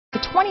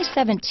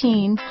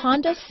2017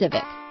 Honda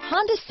Civic.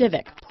 Honda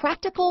Civic,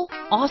 practical,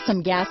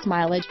 awesome gas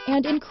mileage,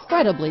 and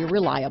incredibly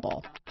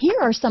reliable. Here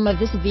are some of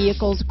this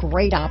vehicle's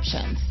great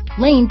options: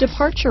 lane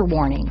departure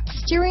warning,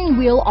 steering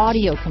wheel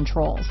audio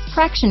controls,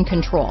 traction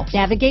control,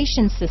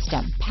 navigation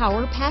system,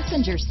 power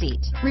passenger seat,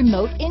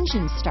 remote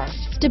engine start,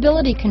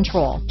 stability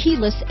control,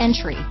 keyless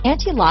entry,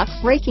 anti-lock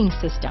braking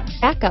system,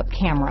 backup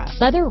camera,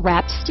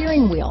 leather-wrapped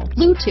steering wheel,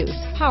 Bluetooth,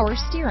 power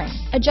steering,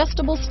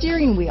 adjustable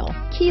steering wheel,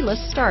 keyless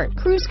start,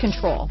 cruise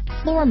control,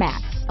 floor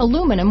mats,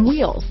 aluminum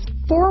wheels,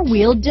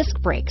 four-wheel disc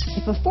brakes.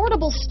 If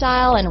affordable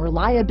style and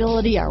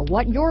reliability are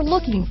what you're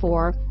looking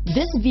for,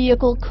 this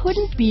vehicle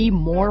couldn't be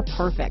more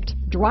perfect.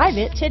 Drive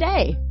it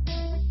today.